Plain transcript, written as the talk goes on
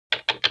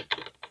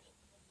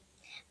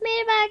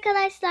Merhaba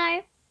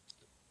arkadaşlar.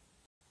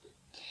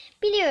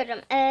 Biliyorum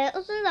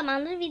uzun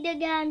zamandır video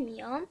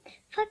gelmiyor.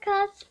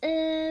 Fakat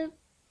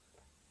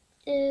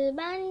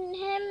ben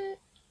hem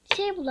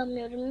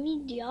bulamıyorum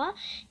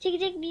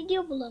çekecek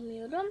video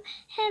bulamıyorum.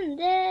 Hem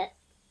de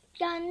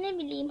yani ne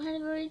bileyim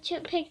hani böyle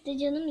pek de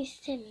canım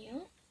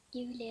istemiyor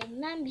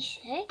gibilerinden bir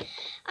şey.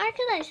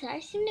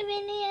 Arkadaşlar şimdi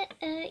beni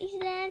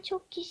izleyen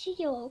çok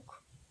kişi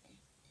yok.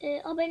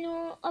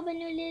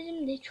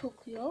 Abonelerim de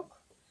çok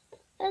yok.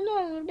 Ne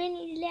olur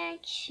beni izleyen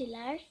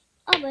kişiler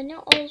abone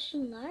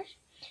olsunlar.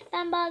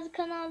 Ben bazı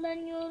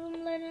kanalların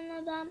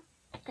yorumlarına da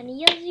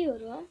hani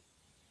yazıyorum.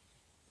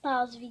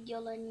 Bazı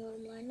videoların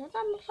yorumlarına da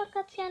ama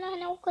fakat yani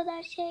hani o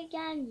kadar şey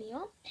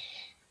gelmiyor.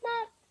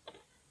 Ben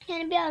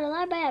yani bir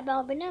aralar bayağı bir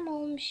abonem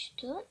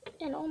olmuştu.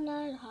 Yani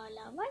onlar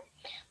hala var.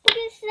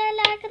 Bugün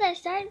sizlerle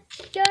arkadaşlar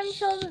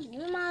görmüş olduğunuz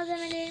gibi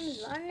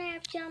malzemelerimiz var. Ne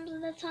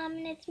yapacağımızı da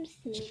tahmin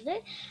etmişsinizdir.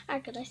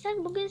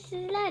 Arkadaşlar bugün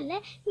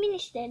sizlerle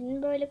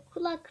minişlerin böyle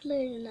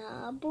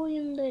kulaklarına,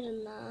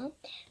 boyunlarına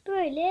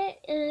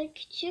böyle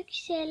küçük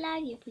şeyler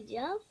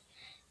yapacağız.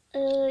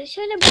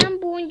 Şöyle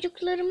ben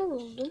boncuklarımı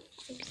buldum.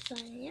 Bir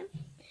saniye.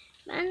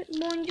 Ben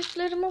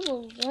boncuklarımı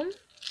buldum.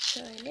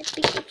 Şöyle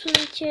bir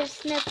kutunun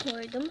içerisine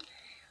koydum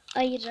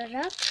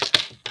ayırarak.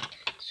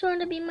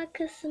 Sonra bir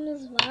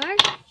makasımız var.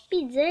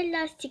 Bir de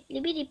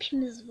lastikli bir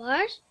ipimiz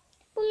var.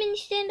 Bu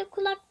minişlerin de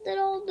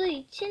kulakları olduğu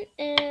için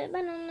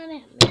ben onları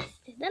yapmak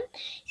istedim.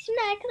 Şimdi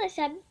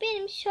arkadaşlar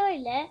benim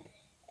şöyle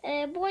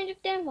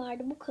boncuklarım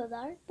vardı bu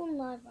kadar.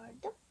 Bunlar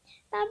vardı.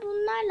 Ben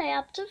bunlarla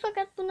yaptım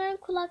fakat bunların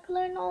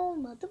kulaklarına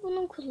olmadı.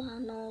 Bunun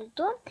kulağına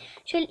oldu.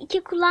 Şöyle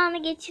iki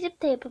kulağını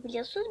geçirip de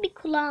yapabiliyorsunuz. Bir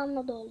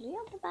kulağına da oluyor.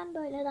 Ama ben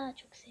böyle daha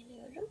çok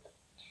seviyorum.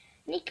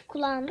 İki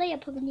kulağında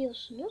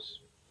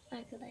yapabiliyorsunuz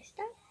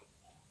arkadaşlar.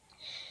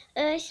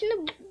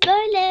 Şimdi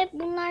böyle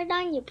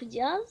bunlardan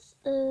yapacağız.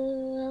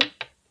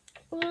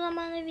 Uzun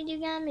zamandır video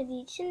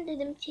gelmediği için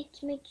dedim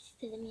çekmek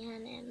istedim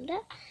yani hem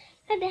de.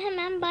 Hadi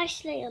hemen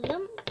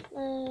başlayalım.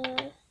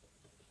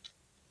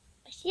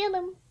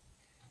 Başlayalım.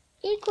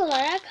 İlk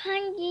olarak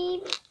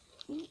hangi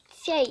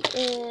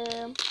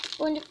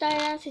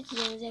boncuklardan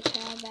seçeceğinize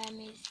karar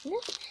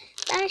vermelisiniz.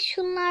 Ben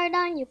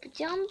şunlardan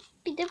yapacağım.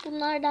 Bir de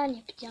bunlardan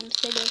yapacağım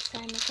size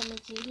göstermek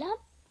amacıyla.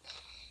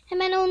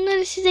 Hemen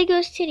onları size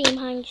göstereyim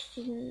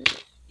hangisini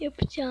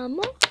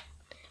yapacağımı.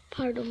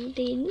 Pardon bu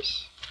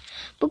değilmiş.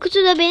 Bu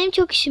kutu da benim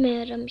çok işime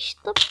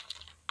yaramıştı.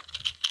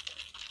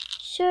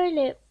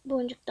 Şöyle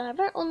boncuklar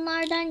var.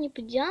 Onlardan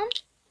yapacağım.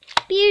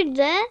 Bir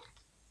de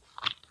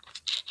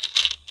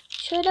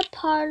şöyle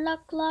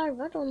parlaklar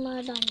var.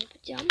 Onlardan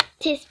yapacağım.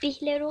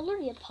 Tesbihler olur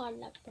ya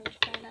parlak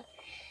boncuklardan.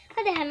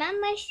 Hadi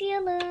hemen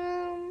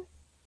başlayalım.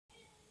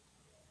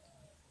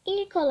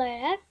 İlk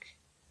olarak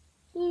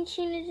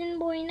minişimizin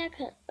boyuna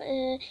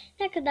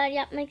ne kadar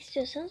yapmak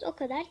istiyorsanız o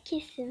kadar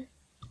kesin.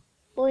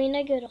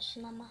 Boyuna göre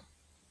olsun ama.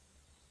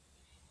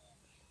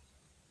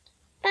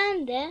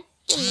 Ben de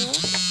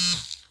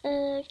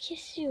bunu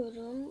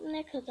kesiyorum.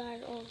 Ne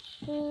kadar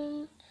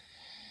olsun?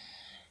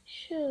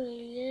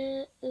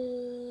 Şöyle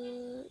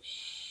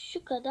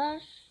şu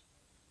kadar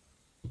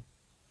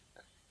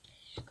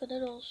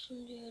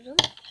olsun diyorum.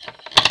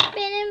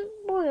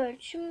 Benim boy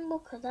ölçüm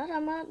bu kadar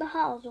ama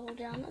daha az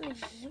olacağından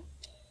eminim.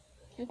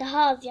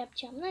 Daha az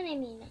yapacağımdan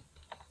eminim.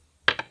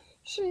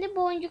 Şimdi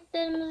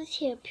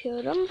boncuklarımızı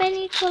yapıyorum. Ben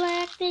ilk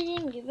olarak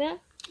dediğim gibi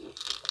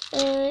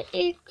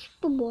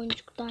ilk bu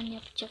boncuktan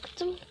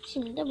yapacaktım.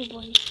 Şimdi de bu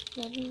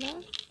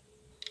boncuklarından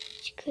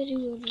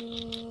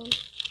çıkarıyorum.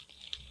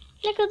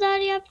 Ne kadar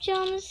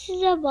yapacağınız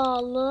size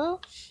bağlı.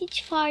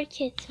 Hiç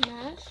fark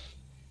etmez.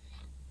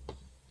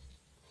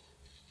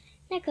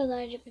 Ne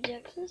kadar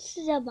yapacaksınız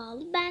size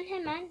bağlı. Ben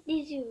hemen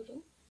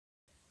diziyorum.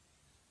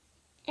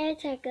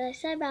 Evet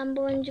arkadaşlar ben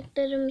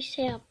boncuklarımı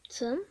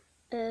yaptım.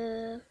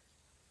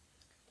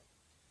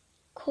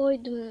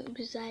 Koydum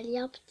güzel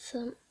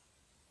yaptım.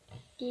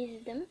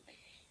 Dizdim.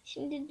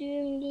 Şimdi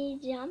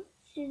düğümleyeceğim.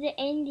 Size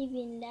en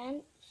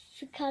dibinden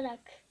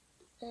sıkarak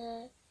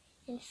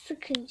yani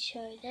sıkın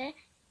şöyle.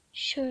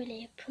 Şöyle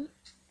yapın.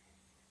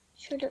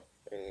 Şöyle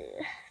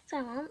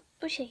tamam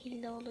bu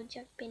şekilde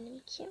olacak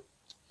benimki.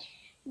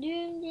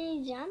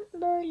 Düğümleyeceğim.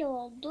 Böyle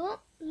oldu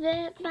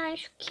ve ben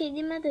şu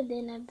kedime de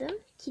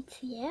denedim.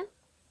 Kitty'ye.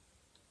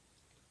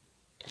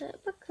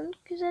 Bakın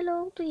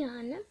güzel oldu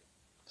yani.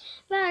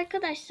 Ve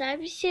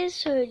arkadaşlar bir şey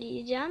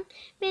söyleyeceğim.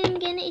 Benim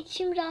gene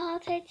içim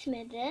rahat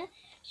etmedi.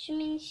 Şu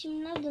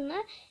minişimin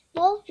adını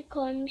Wolfie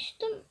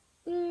koymuştum.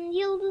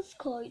 Yıldız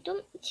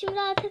koydum. İçim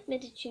rahat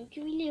etmedi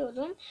çünkü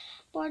biliyorum.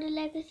 Bu arada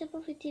LPS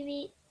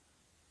TV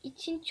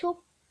için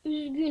çok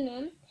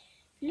üzgünüm.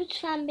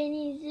 Lütfen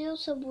beni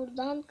izliyorsa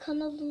buradan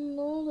kanalını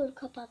ne olur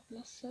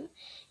kapatmasın.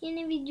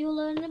 Yeni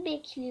videolarını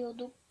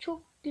bekliyorduk.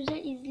 Çok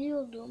güzel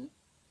izliyordum.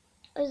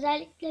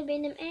 Özellikle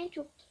benim en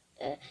çok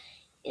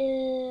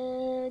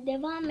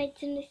devam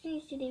ettirmesini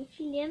istediğim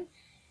film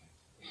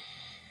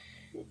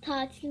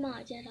tatil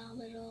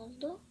maceraları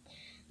oldu.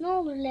 Ne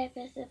olur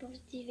LPS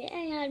TV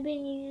eğer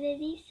beni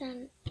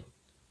izlediysen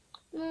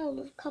ne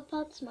olur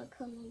kapatma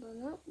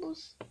kanalını.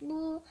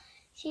 Bu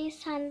Şey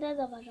sende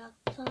de var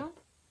hatta.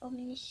 O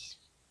miniş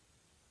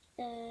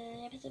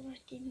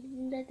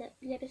TV'de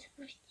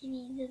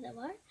de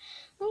var.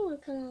 Ne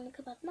olur kanalını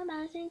kapatma.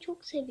 Ben seni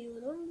çok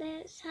seviyorum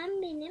ve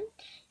sen benim,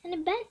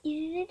 yani ben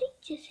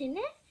izledikçe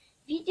seni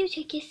video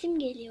çekesim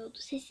geliyordu.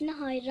 Sesine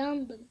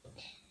hayrandım.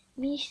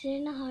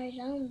 Minişlerine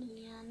hayrandım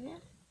yani.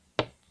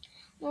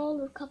 Ne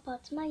olur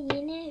kapatma.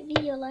 Yeni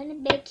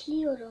videolarını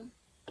bekliyorum.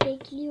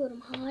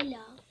 Bekliyorum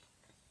hala.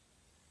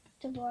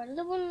 İşte bu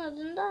arada bunun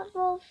adında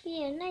Wolf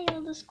yerine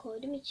Yıldız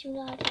koydum. İçim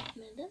rahat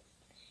etmedi.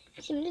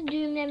 Şimdi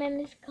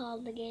düğümlememiz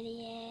kaldı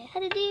geriye.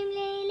 Hadi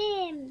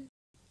düğümleyelim.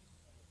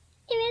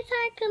 Evet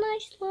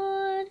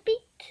arkadaşlar,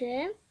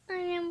 bitti.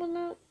 Annem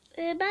bunu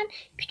ben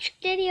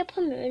küçükleri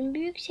yapamıyorum.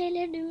 Büyük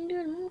şeyleri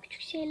düğümlüyorum ama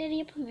küçük şeyleri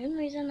yapamıyorum.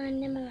 O yüzden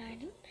anneme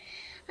verdim.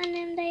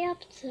 Annem de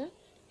yaptı.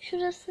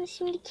 Şurasını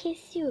şimdi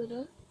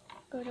kesiyorum.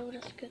 Böyle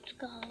burası kötü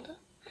kaldı.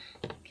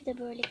 Bir de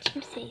böyle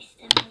kimse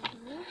istemez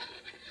bunu.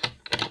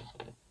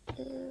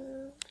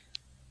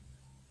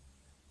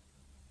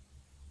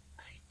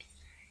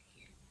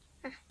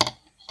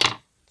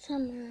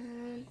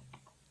 Tamam.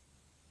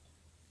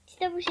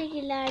 İşte bu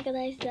şekilde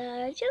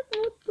arkadaşlar. Çok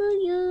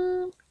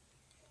mutluyum.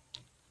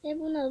 Ve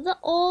buna da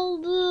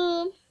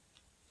oldum.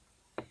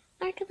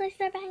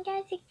 Arkadaşlar ben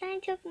gerçekten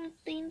çok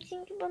mutluyum.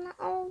 Çünkü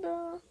bana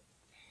oldu.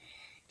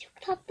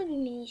 Çok tatlı bir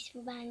miniş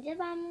bu bence.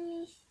 Ben bu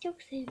minişi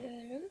çok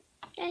seviyorum.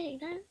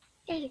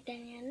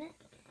 Gerçekten yani.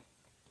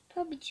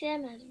 Tabii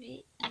biçilemez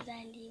bir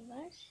güzelliği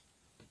var.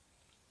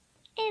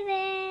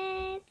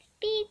 Evet.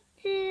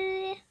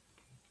 Bitti.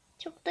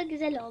 Çok da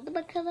güzel oldu.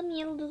 Bakalım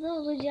yıldızı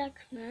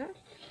olacak mı?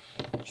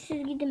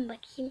 Siz gidin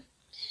bakayım.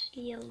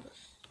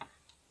 Yıldız.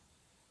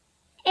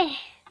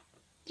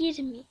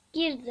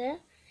 Girdi.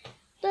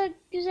 Da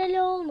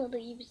güzel olmadı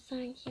gibi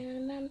sanki.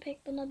 Yani ben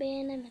pek buna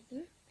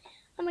beğenemedim.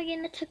 Ama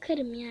gene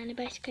takarım yani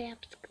başka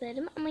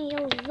yaptıklarım. Ama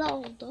yıldızı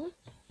oldu.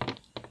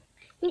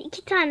 Şimdi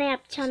 2 tane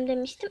yapacağım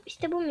demiştim.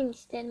 İşte bu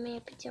minişlerime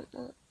yapacağım o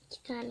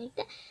 2 taneyi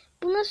de.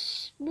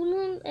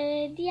 Bunun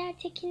diğer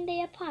tekini de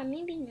yapar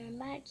mıyım bilmiyorum.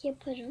 Belki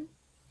yaparım.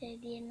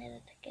 Diğerine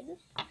de takarız.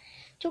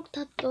 Çok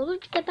tatlı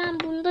olur. Bir de ben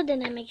bunu da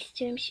denemek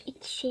istiyorum. Şu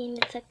 2 şeyini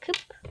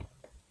takıp.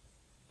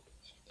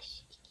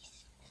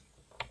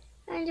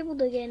 Bence bu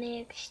da gene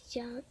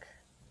yakışacak.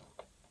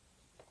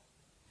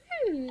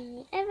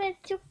 Evet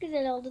çok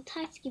güzel oldu.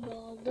 Taç gibi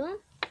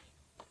oldu.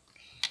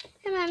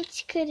 Hemen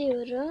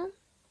çıkarıyorum.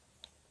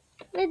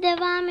 Ve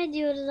devam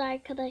ediyoruz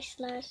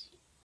arkadaşlar.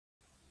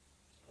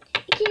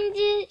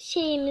 İkinci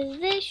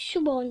şeyimiz de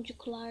şu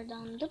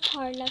boncuklardandı.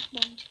 Parlak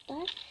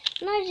boncuklar.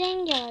 Bunlar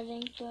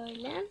rengarenk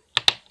böyle.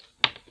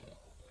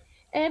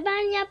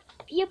 Ben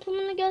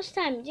yapımını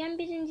göstermeyeceğim.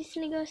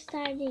 Birincisini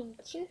gösterdiğim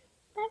için.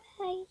 Bay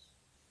bay.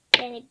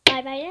 Yani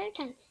bay bay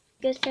derken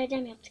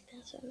göstereceğim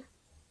yaptıktan sonra.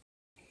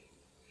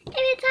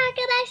 Evet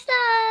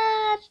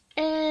arkadaşlar.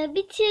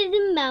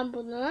 Bitirdim ben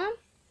bunu.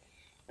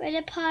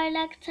 Böyle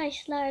parlak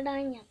taşlardan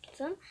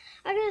yaptım.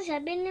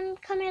 Arkadaşlar benim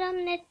kameram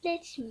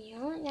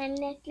netleşmiyor.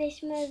 Yani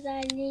netleşme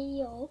özelliği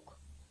yok.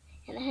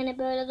 Yani hani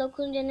böyle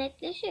dokununca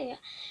netleşiyor ya.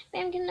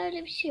 Benimkinde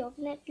öyle bir şey yok.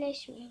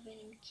 Netleşmiyor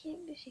benimki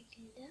bu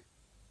şekilde.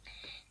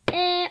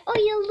 O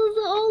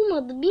yıldızı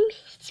olmadı.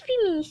 Hiçbir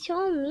minişi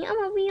olmuyor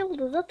ama bu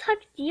yıldıza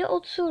tak diye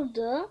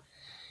oturdu.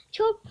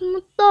 Çok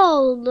mutlu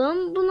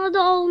oldum. Buna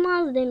da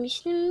olmaz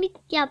demiştim. Bir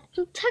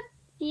yaptım tak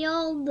diye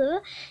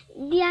oldu.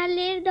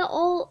 Diğerleri de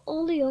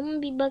oluyor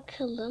mu bir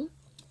bakalım.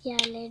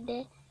 Diğerleri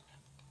de.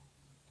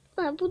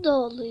 Bu da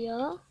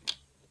oluyor.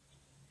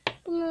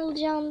 Bunun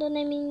olacağından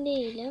emin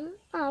değilim.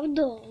 Bu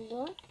da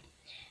oldu.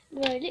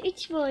 Böyle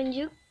 3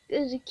 boncuk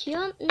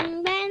gözüküyor.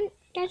 Ben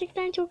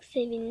gerçekten çok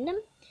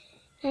sevindim.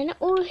 Yani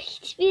o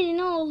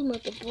hiçbirine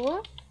olmadı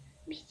bu.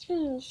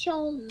 Hiçbir şey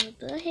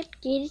olmadı. Hep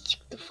geri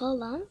çıktı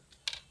falan.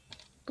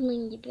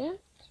 Bunun gibi.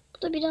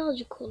 Bu da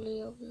birazcık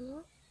oluyor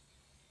bunu.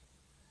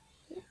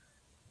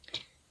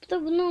 Bu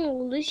da buna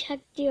oldu. Şak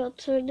diye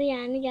oturdu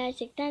yani.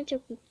 Gerçekten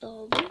çok mutlu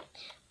oldum.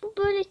 Bu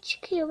böyle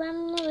çıkıyor. Ben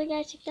buna da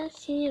gerçekten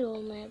sinir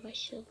olmaya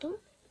başladım.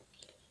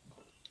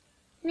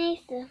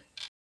 Neyse.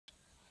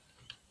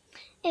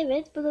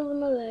 Evet bu da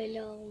buna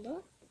böyle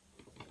oldu.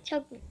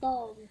 Çok mutlu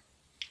oldum.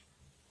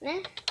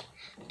 Ne?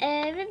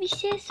 Ve bir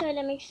şey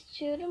söylemek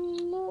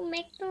istiyorum. Bu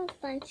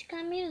McDonald's'tan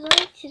çıkan bir Zoe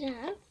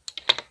tren.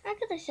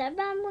 Arkadaşlar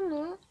ben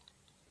bunu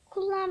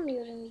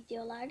kullanmıyorum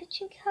videolarda.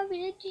 Çünkü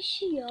habire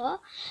düşüyor.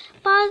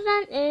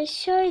 Bazen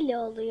şöyle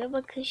oluyor.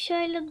 Bakın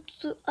şöyle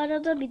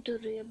arada bir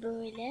duruyor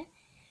böyle.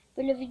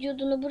 Böyle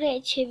vücudunu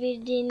buraya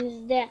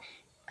çevirdiğinizde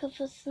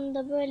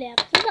kafasında böyle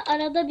yaptığında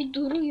arada bir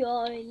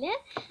duruyor öyle.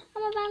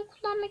 Ama ben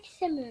kullanmak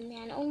istemiyorum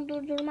yani. Onu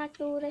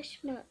durdurmakla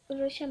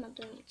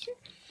uğraşamadığım için.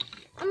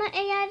 Ama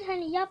eğer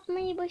hani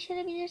yapmayı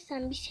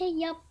başarabilirsem, bir şey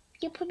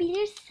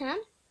yapabilirsem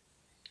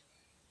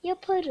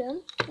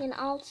yaparım. Yani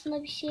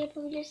altına bir şey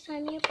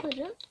yapabilirsem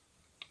yaparım.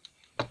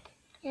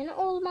 Yani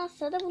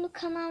olmazsa da bunu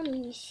kanal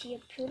minişi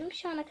yapıyorum.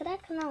 Şu ana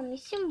kadar kanal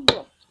minişim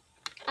bu.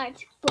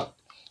 Artık bu.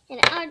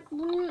 Yani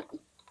bunun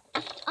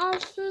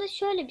aslında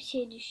şöyle bir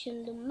şey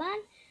düşündüm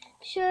ben.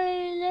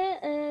 Şöyle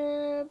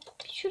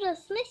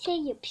şurasına şey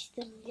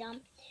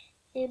yapıştıracağım.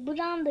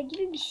 branda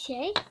gibi bir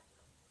şey.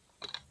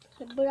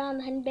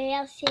 Branda hani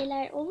beyaz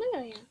şeyler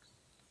oluyor ya.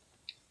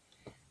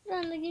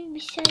 Branda gibi bir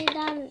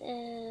şeyden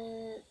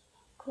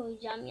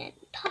koyacağım. Yani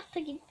tahta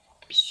gibi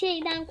bir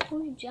şeyden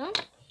koyacağım.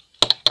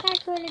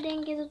 Belki öyle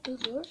dengede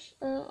durur.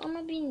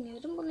 Ama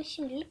bilmiyorum. Bunu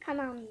şimdilik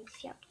kanal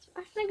minisi yaptım.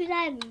 Aslında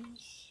güzel bir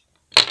miniş.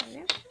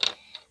 Yani.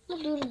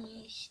 Bu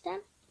durmuyor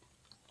işte.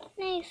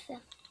 Neyse.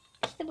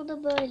 İşte bu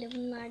da böyle.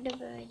 Bunlar da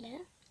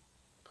böyle.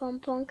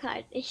 Pompon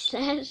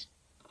kardeşler.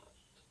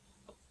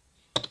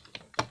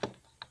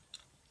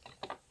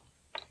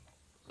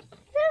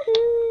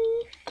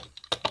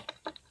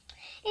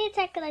 Evet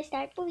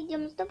arkadaşlar, bu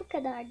videomuz da bu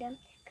kadardı.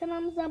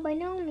 Kanalımıza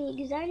abone olmayı,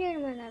 güzel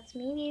yorumlar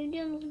atmayı ve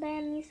videomuzu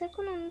beğenmeyi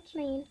sakın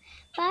unutmayın.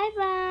 Bay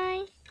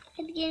bay.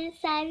 Hadi gelin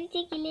selfie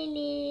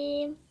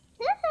çekilelim.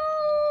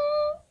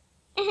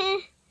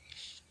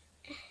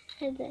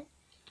 Hadi.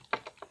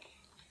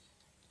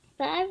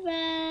 Bay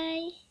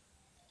bay.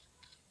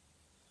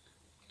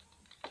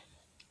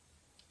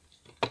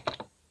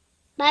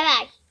 Bay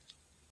bay.